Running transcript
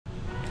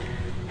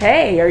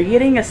Hey, are you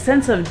getting a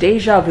sense of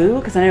deja vu?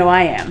 Because I know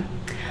I am.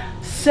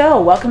 So,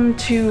 welcome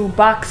to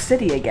Box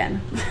City again.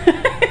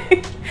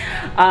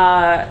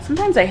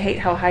 Sometimes I hate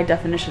how high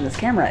definition this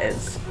camera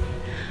is.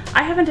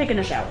 I haven't taken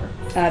a shower.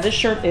 This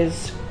shirt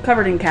is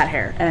covered in cat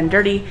hair and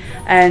dirty,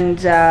 and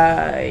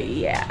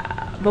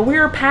yeah. But we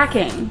are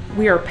packing.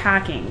 We are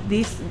packing.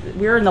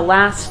 We're in the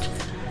last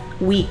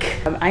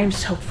week. I am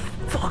so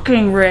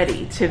fucking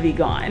ready to be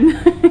gone.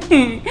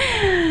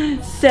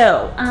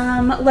 So,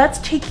 let's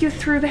take you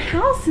through the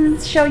house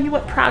and show you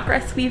what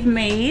progress we've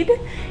made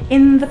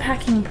in the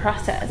packing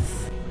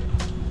process.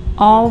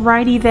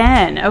 Alrighty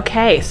then.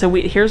 Okay, so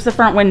here's the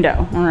front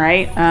window, all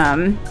right?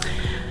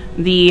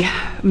 The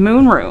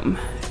moon room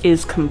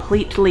is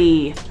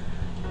completely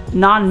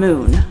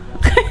non-moon.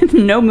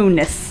 No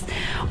moonness.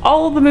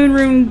 All the moon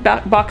room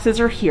boxes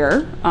are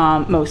here,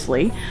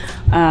 mostly.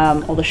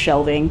 All the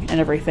shelving and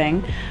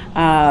everything.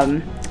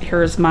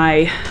 Here's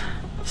my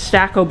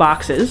stack of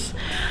boxes.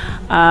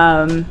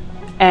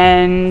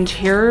 And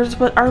here's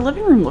what our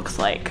living room looks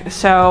like.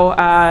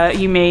 So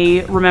you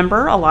may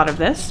remember a lot of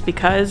this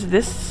because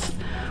this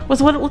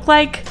was what it looked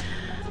like,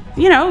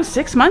 you know,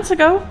 6 months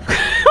ago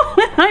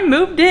when I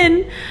moved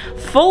in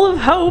full of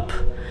hope,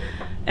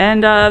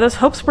 and those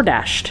hopes were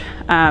dashed.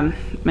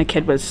 My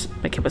kid was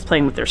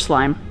playing with their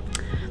slime.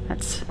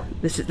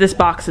 This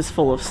box is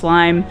full of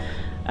slime.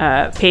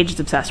 Paige is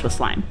obsessed with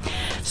slime.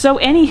 So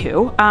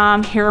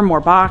anywho, here are more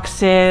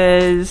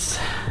boxes.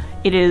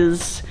 It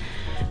is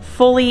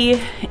fully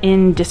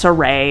in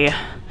disarray.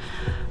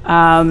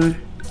 But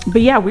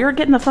yeah, we are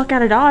getting the fuck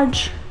out of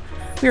Dodge.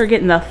 We are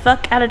getting the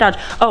fuck out of Dodge.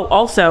 Oh,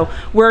 also,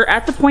 we're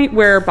at the point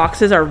where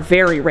boxes are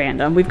very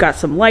random. We've got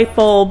some light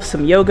bulbs,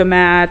 some yoga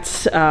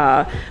mats,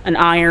 an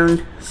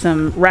iron,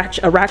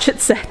 a ratchet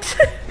set.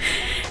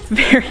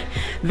 Very,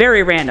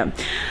 very random.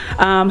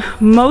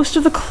 Most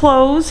of the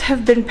clothes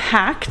have been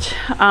packed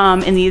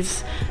in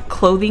these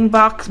clothing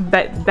box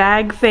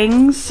bag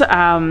things.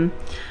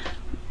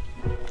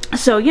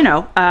 So, you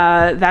know,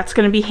 that's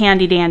going to be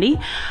handy dandy.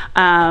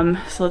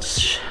 So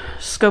let's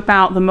scope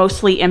out the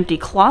mostly empty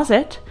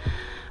closet.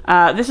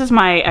 This is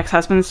my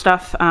ex-husband's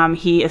stuff.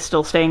 He is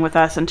still staying with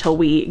us until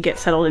we get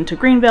settled into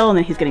Greenville, and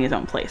then he's getting his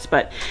own place.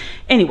 But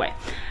anyway,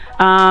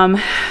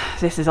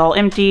 this is all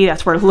empty.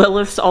 That's where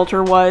Lilith's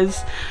altar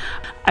was.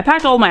 I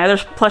packed all my other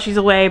plushies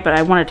away, but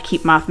I wanted to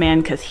keep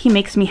Mothman because he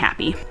makes me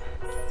happy.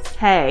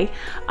 Hey,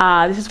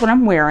 this is what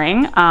I'm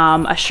wearing.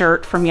 A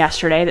shirt from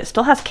yesterday that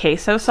still has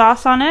queso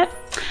sauce on it.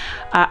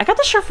 I got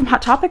this shirt from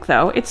Hot Topic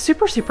though. It's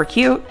super, super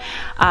cute.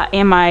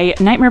 And my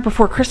Nightmare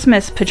Before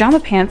Christmas pajama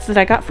pants that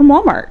I got from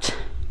Walmart.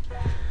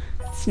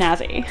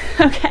 Snazzy.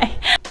 Okay.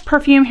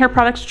 Perfume, hair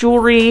products,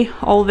 jewelry.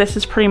 All of this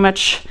is pretty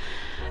much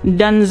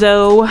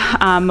dunzo.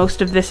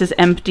 Most of this is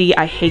empty.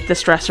 I hate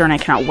this dresser and I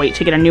cannot wait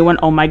to get a new one.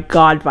 Oh my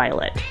God,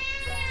 Violet.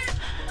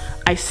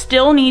 I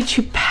still need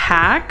to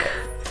pack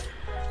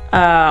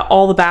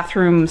all the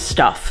bathroom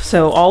stuff.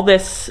 So all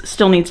this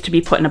still needs to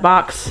be put in a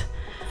box,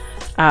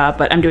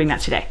 but I'm doing that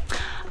today.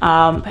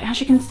 But as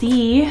you can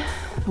see,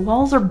 the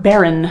walls are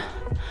barren.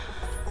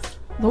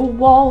 The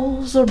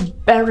walls are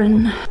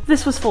barren.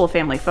 This was full of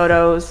family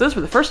photos. Those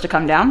were the first to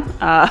come down.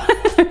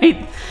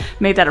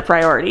 Made that a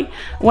priority.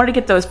 I wanted to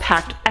get those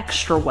packed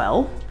extra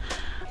well.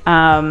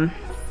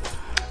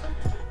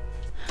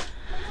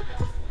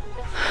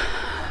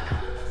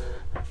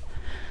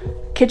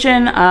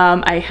 Kitchen,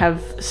 I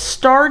have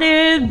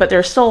started, but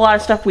there's still a lot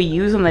of stuff we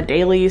use on the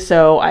daily,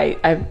 so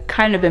I've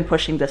kind of been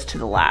pushing this to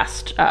the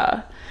last,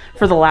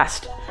 for the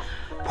last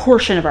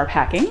portion of our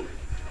packing.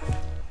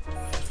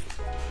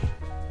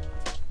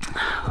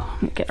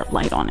 Let me get a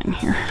light on in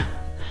here.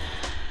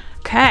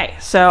 Okay,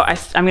 so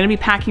I'm gonna be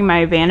packing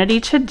my vanity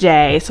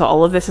today, so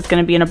all of this is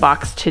gonna be in a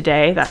box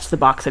today. That's the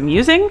box I'm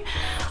using.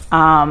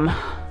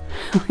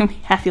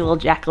 Happy little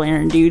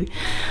jack-o'-lantern dude.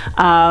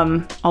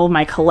 All of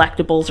my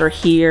collectibles are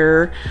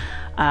here.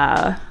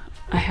 I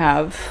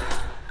have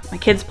my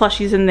kids'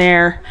 plushies in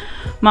there,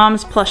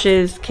 mom's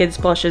plushes, kids'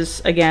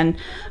 plushes again,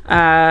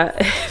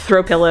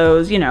 throw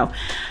pillows, you know,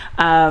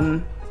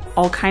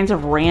 all kinds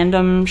of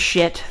random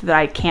shit that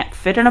I can't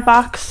fit in a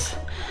box.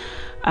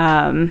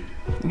 I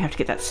have to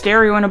get that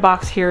stereo in a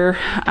box here.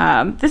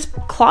 This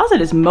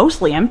closet is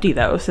mostly empty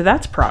though, so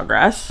that's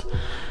progress.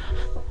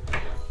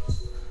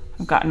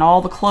 I've gotten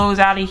all the clothes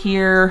out of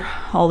here,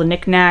 all the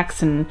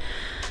knickknacks and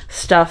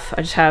stuff.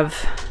 I just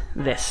have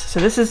this. So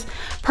this is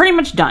pretty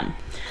much done.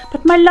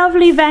 But my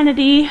lovely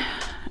vanity,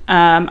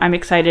 I'm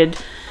excited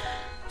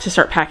to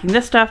start packing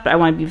this stuff, but I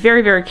want to be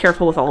very, very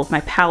careful with all of my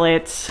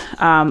palettes.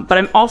 But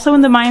I'm also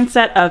in the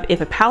mindset of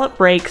if a palette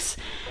breaks,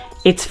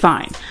 it's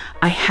fine.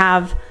 I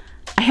have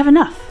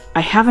enough. I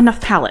have enough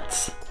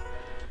palettes.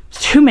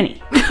 It's too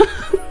many.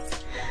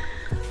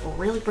 Oh,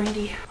 really,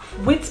 Brandie?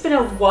 It's been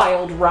a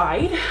wild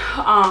ride,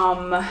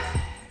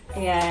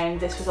 and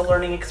this was a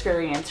learning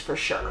experience for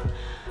sure.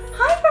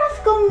 Hi,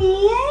 Rascal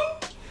Man.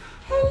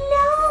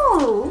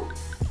 Hello.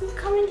 You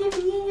coming to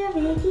be in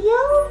a video?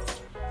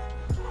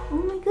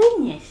 Oh my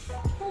goodness.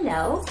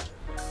 Hello.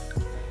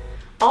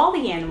 All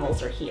the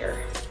animals are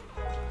here.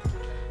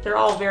 They're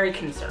all very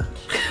concerned.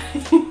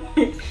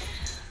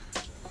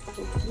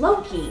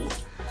 Loki.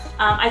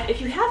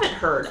 If you haven't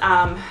heard,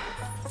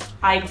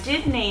 I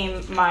did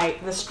name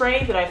the stray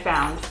cat that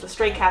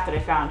I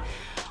found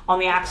on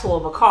the axle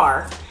of a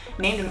car,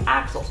 named him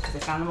Axel because I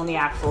found him on the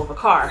axle of a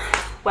car.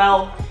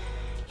 Well,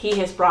 he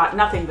has brought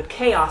nothing but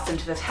chaos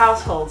into this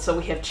household, so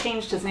we have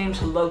changed his name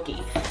to Loki.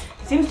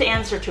 He seems to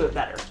answer to it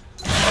better.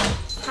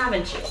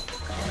 Haven't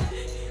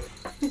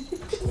you?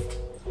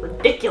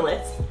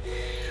 Ridiculous.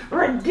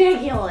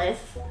 Ridiculous.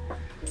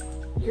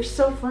 You're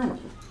so funny.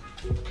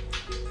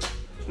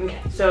 Okay,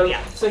 so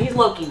yeah, so he's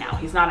Loki now.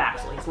 He's not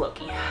Axel, he's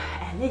Loki.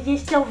 And this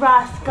is still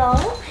Roscoe.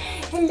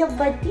 Hello,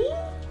 buddy.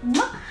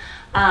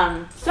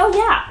 So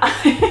yeah,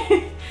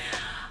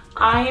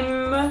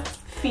 I'm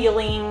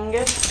feeling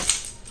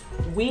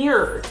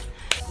weird.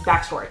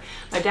 Backstory.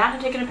 My dad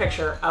had taken a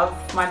picture of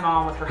my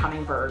mom with her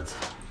hummingbirds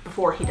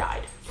before he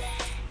died.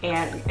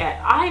 And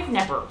I've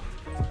never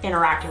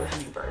interacted with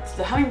hummingbirds.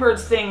 The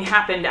hummingbirds thing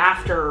happened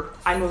after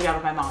I moved out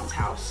of my mom's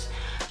house.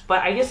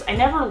 But I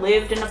never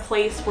lived in a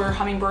place where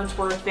hummingbirds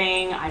were a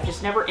thing. I've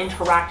just never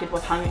interacted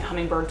with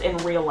hummingbirds in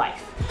real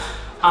life.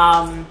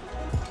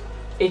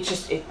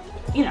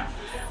 You know,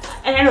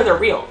 and I know they're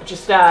real,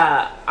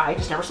 I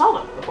just never saw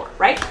them before,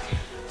 right?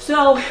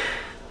 So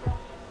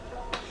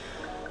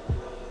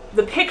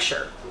the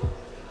picture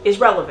is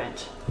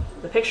relevant.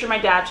 The picture my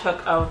dad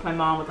took of my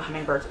mom with the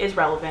hummingbirds is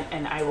relevant,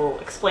 and I will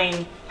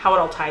explain how it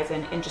all ties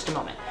in just a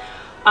moment.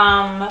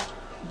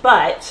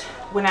 But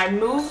when I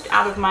moved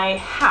out of my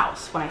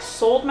house, when I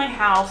sold my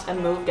house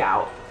and moved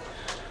out,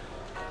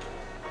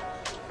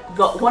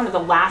 one of the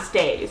last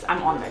days,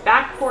 I'm on my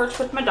back porch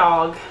with my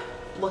dog,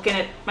 looking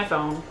at my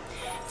phone,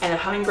 and a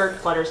hummingbird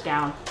flutters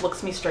down,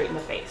 looks me straight in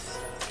the face,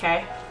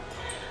 okay?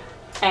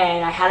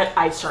 And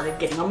I started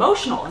getting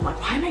emotional. I'm like,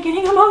 why am I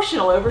getting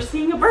emotional over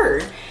seeing a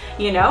bird?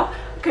 You know?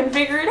 Couldn't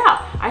figure it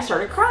out. I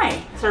started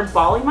crying. I started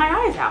bawling my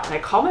eyes out. And I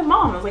called my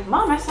mom. I was like,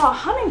 Mom, I saw a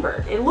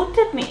hummingbird. It looked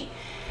at me.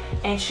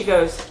 And she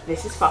goes,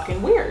 this is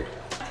fucking weird.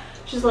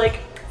 She's like,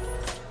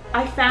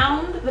 I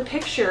found the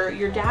picture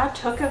your dad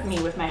took of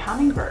me with my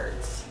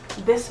hummingbirds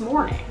this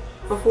morning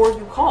before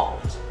you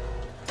called.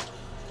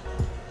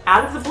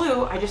 Out of the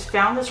blue, I just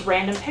found this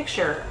random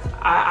picture.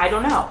 I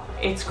don't know.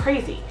 It's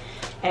crazy.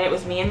 And it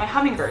was me and my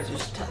hummingbirds.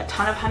 There's a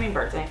ton of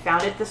hummingbirds. And I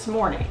found it this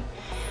morning.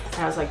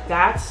 And I was like,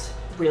 that's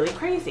really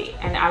crazy.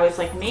 And I was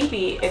like,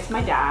 maybe it's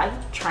my dad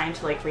trying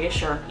to like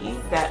reassure me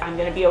that I'm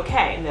gonna be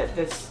okay and that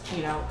this,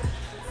 you know,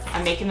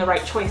 I'm making the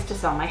right choice to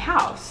sell my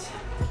house.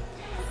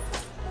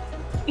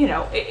 You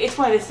know, it's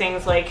one of those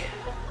things, like,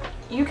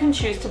 you can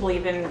choose to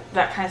believe in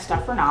that kind of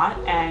stuff or not,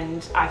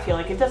 and I feel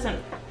like it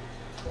doesn't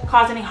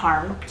cause any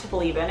harm to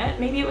believe in it.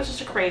 Maybe it was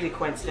just a crazy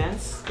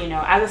coincidence. You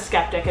know, as a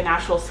skeptic, a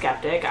natural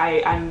skeptic,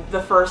 I'm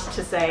the first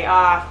to say,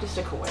 just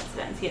a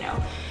coincidence, you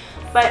know.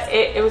 But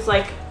it was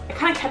like, I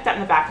kind of kept that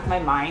in the back of my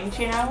mind,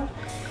 you know.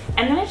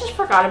 And then I just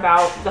forgot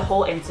about the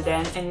whole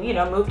incident and, you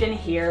know, moved in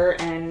here,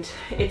 and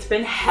it's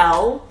been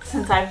hell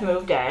since I've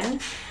moved in.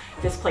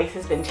 This place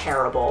has been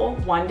terrible.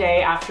 One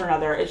day after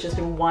another, it's just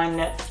been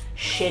one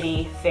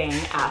shitty thing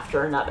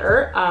after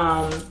another.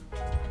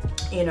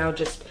 You know,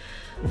 just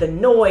the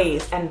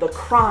noise and the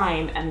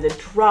crime and the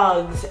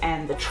drugs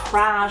and the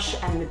trash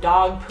and the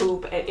dog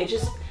poop. It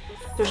just,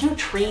 there's no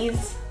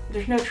trees.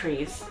 There's no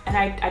trees. And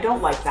I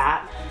don't like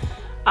that.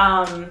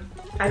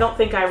 I don't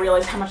think I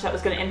realized how much that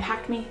was going to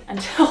impact me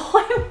until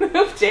I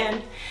moved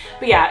in.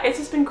 But yeah, it's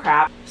just been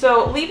crap.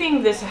 So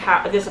leaving this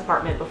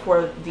apartment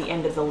before the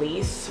end of the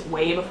lease,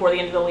 way before the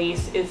end of the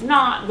lease, is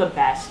not the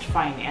best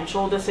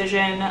financial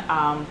decision,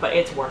 but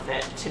it's worth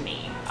it to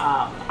me.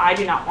 I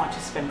do not want to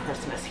spend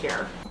Christmas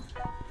here.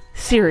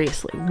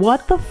 Seriously,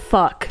 what the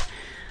fuck?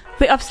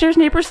 The upstairs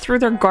neighbors threw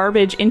their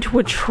garbage into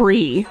a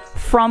tree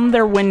from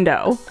their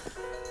window.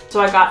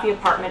 So I got the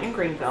apartment in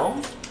Greenville.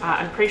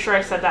 I'm pretty sure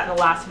I said that in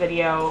the last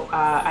video.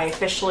 I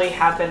officially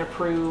have been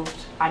approved.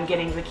 I'm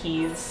getting the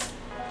keys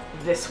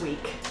this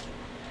week.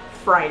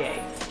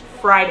 Friday.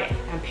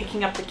 I'm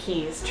picking up the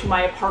keys to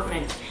my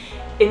apartment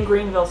in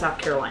Greenville, South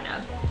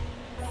Carolina.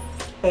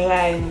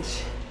 And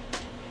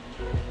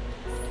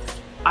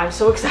I'm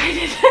so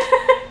excited.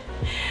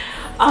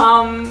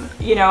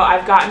 You know,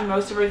 I've gotten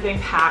most of everything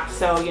packed,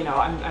 so, you know,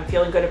 I'm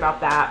feeling good about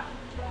that.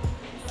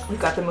 We've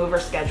got the mover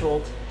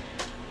scheduled.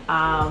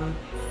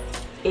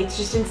 It's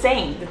just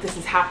insane that this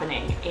is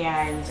happening,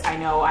 and I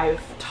know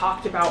I've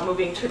talked about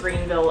moving to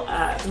Greenville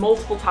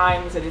multiple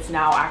times, and it's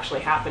now actually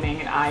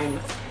happening, and I'm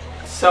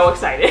so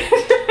excited.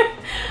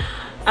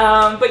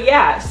 But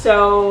yeah,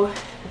 so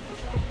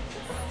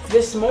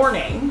this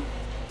morning,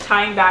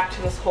 tying back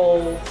to this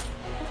whole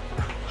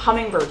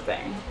hummingbird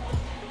thing,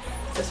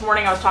 this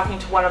morning I was talking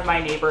to one of my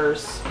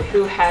neighbors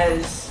who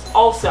has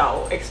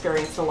also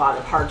experienced a lot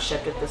of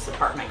hardship at this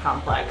apartment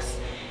complex.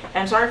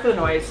 And I'm sorry for the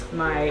noise,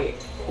 my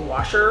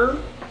washer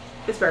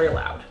is very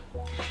loud.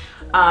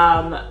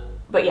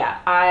 But yeah,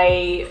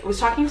 I was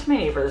talking to my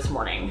neighbor this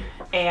morning,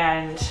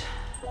 and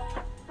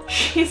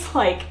she's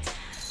like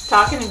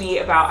talking to me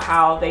about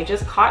how they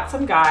just caught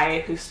some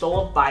guy who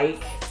stole a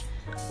bike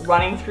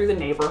running through the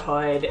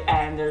neighborhood,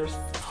 and there's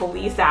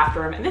police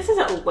after him. And this is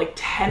at like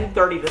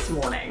 10:30 this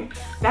morning.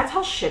 That's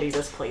how shitty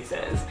this place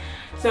is.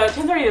 So at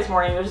 10:30 this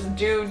morning, there's a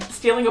dude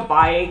stealing a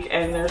bike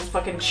and there's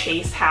fucking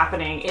chase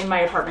happening in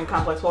my apartment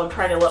complex while I'm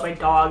trying to let my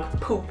dog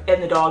poop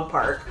in the dog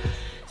park.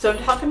 So I'm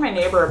talking to my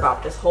neighbor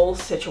about this whole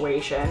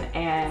situation,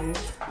 and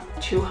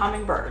 2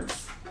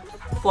 hummingbirds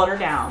flutter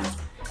down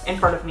in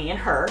front of me and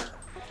her.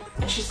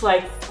 And she's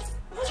like,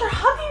 "Those are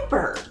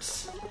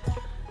hummingbirds."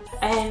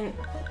 And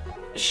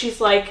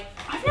she's like,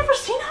 "I've never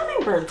seen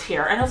hummingbirds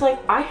here." And I was like,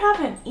 "I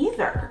haven't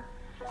either."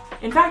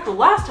 In fact, the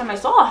last time I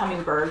saw a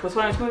hummingbird was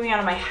when I was moving out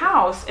of my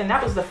house, and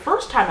that was the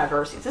first time I've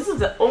ever seen. This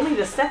is only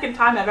the second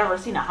time I've ever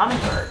seen a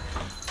hummingbird.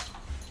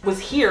 Was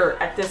here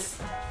at this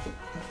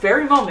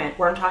very moment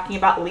where I'm talking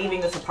about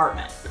leaving this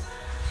apartment.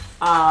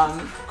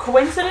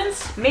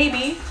 Coincidence?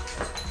 Maybe.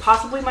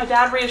 Possibly my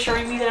dad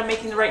reassuring me that I'm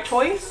making the right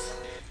choice.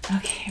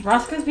 Okay,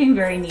 Roscoe's being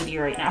very needy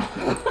right now.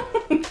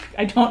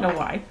 I don't know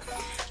why.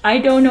 I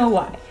don't know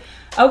why.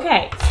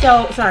 Okay,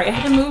 so sorry, I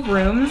had to move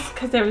rooms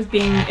because it was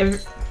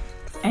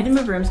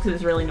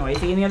really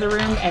noisy in the other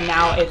room, and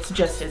now it's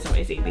just as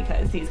noisy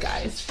because these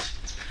guys.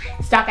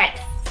 Stop it,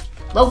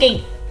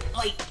 Loki.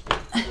 Oi.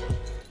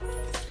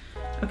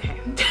 Okay.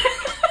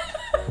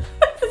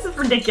 This is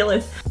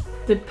ridiculous.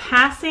 The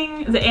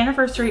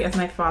anniversary of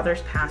my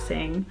father's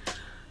passing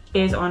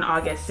is on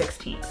August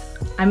 16th.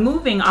 I'm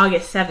moving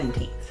August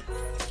 17th.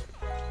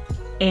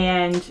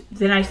 And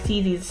then I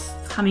see these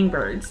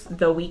hummingbirds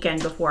the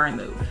weekend before I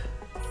move.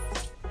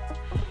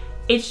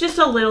 It's just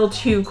a little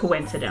too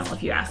coincidental,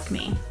 if you ask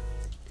me.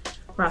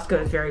 Roscoe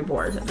is very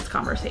bored of this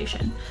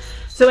conversation.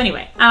 So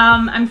anyway,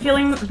 I'm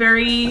feeling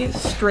very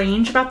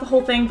strange about the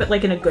whole thing, but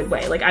like in a good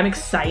way. Like I'm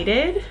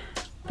excited,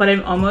 but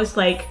I'm almost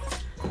like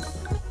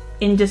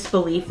in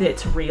disbelief that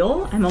it's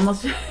real. I'm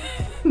almost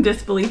in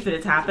disbelief that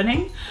it's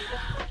happening.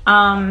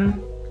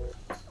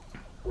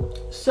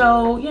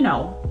 So, you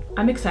know,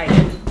 I'm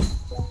excited.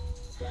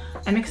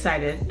 I'm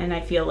excited, and I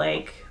feel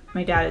like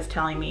my dad is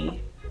telling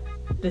me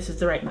this is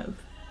the right move.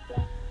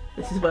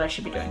 This is what I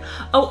should be doing.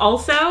 Oh,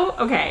 also,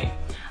 okay,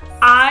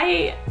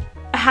 I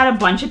had a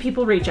bunch of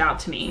people reach out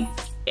to me,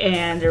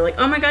 and they're like,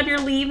 "Oh my God, you're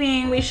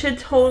leaving. We should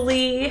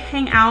totally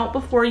hang out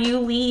before you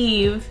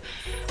leave."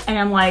 And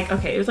I'm like,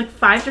 okay, it was like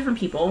 5 different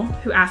people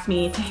who asked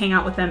me to hang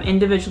out with them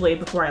individually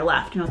before I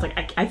left. And I was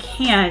like, I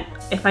can't.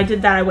 If I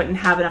did that, I wouldn't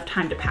have enough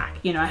time to pack.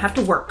 You know, I have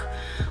to work.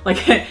 Like,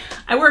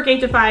 I work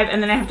 8 to 5,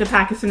 and then I have to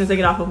pack as soon as I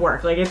get off of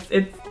work. Like,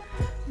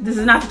 this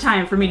is not the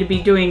time for me to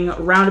be doing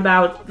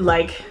roundabout,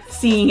 like,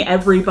 seeing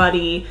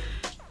everybody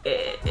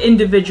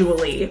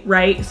individually,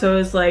 right? So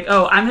it's like,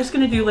 oh, I'm just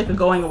gonna do like a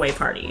going away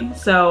party.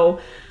 So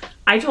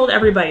I told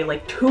everybody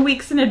like 2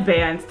 weeks in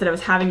advance that I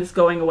was having this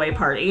going away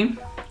party.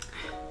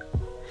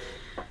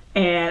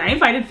 And I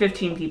invited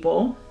 15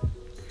 people.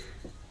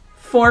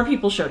 4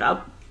 people showed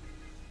up.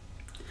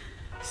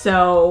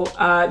 So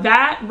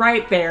that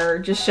right there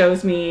just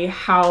shows me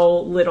how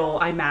little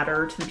I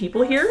matter to the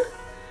people here.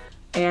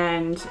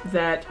 And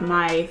that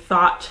my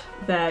thought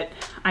that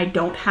I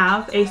don't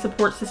have a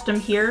support system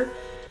here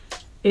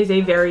is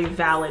a very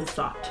valid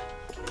thought.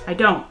 I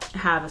don't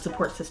have a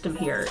support system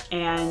here.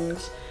 And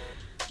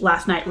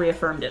last night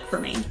reaffirmed it for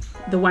me.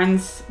 The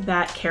ones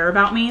that care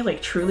about me,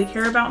 like truly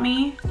care about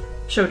me,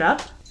 showed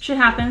up. Shit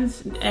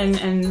happens,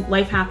 and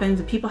life happens,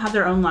 and people have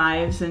their own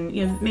lives, and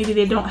you know, maybe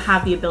they don't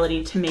have the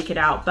ability to make it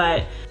out,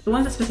 but the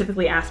ones that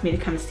specifically asked me to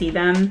come see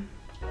them,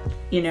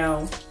 you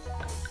know,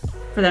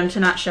 for them to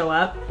not show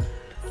up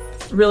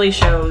really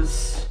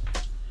shows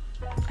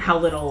how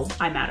little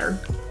I matter.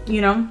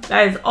 You know,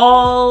 that is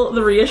all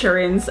the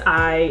reassurance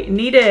I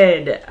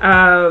needed.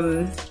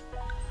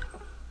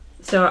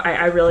 So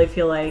I really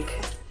feel like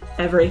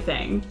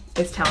everything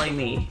is telling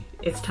me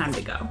it's time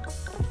to go.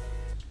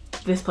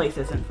 This place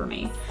isn't for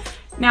me.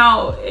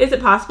 Now, is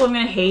it possible I'm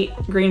gonna hate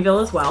Greenville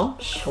as well?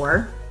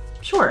 Sure,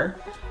 sure.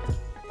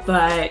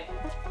 But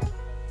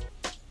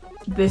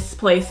this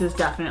place is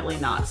definitely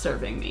not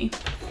serving me.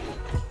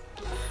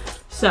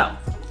 So,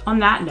 on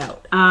that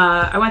note,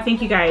 I wanna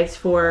thank you guys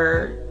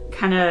for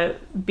kind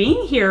of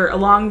being here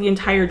along the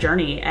entire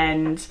journey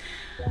and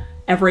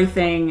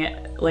everything.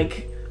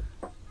 Like,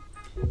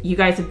 you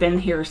guys have been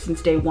here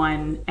since day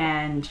 1,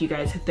 and you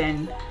guys have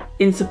been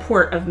in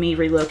support of me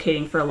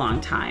relocating for a long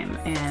time,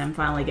 and I'm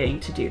finally getting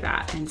to do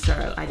that. And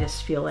so I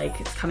just feel like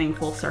it's coming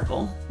full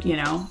circle, you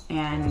know,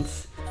 and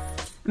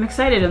I'm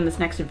excited on this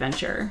next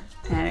adventure.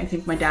 And I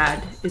think my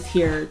dad is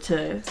here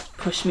to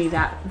push me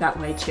that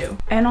way too.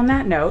 And on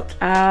that note,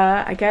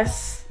 I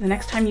guess the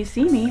next time you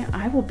see me,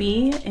 I will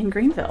be in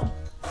Greenville.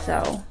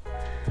 So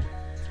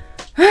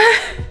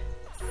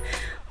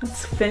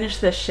let's finish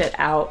this shit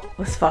out.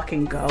 Let's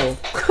fucking go.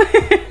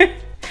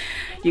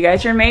 You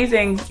guys are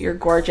amazing. You're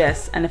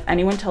gorgeous. And if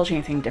anyone tells you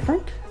anything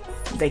different,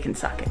 they can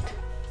suck it.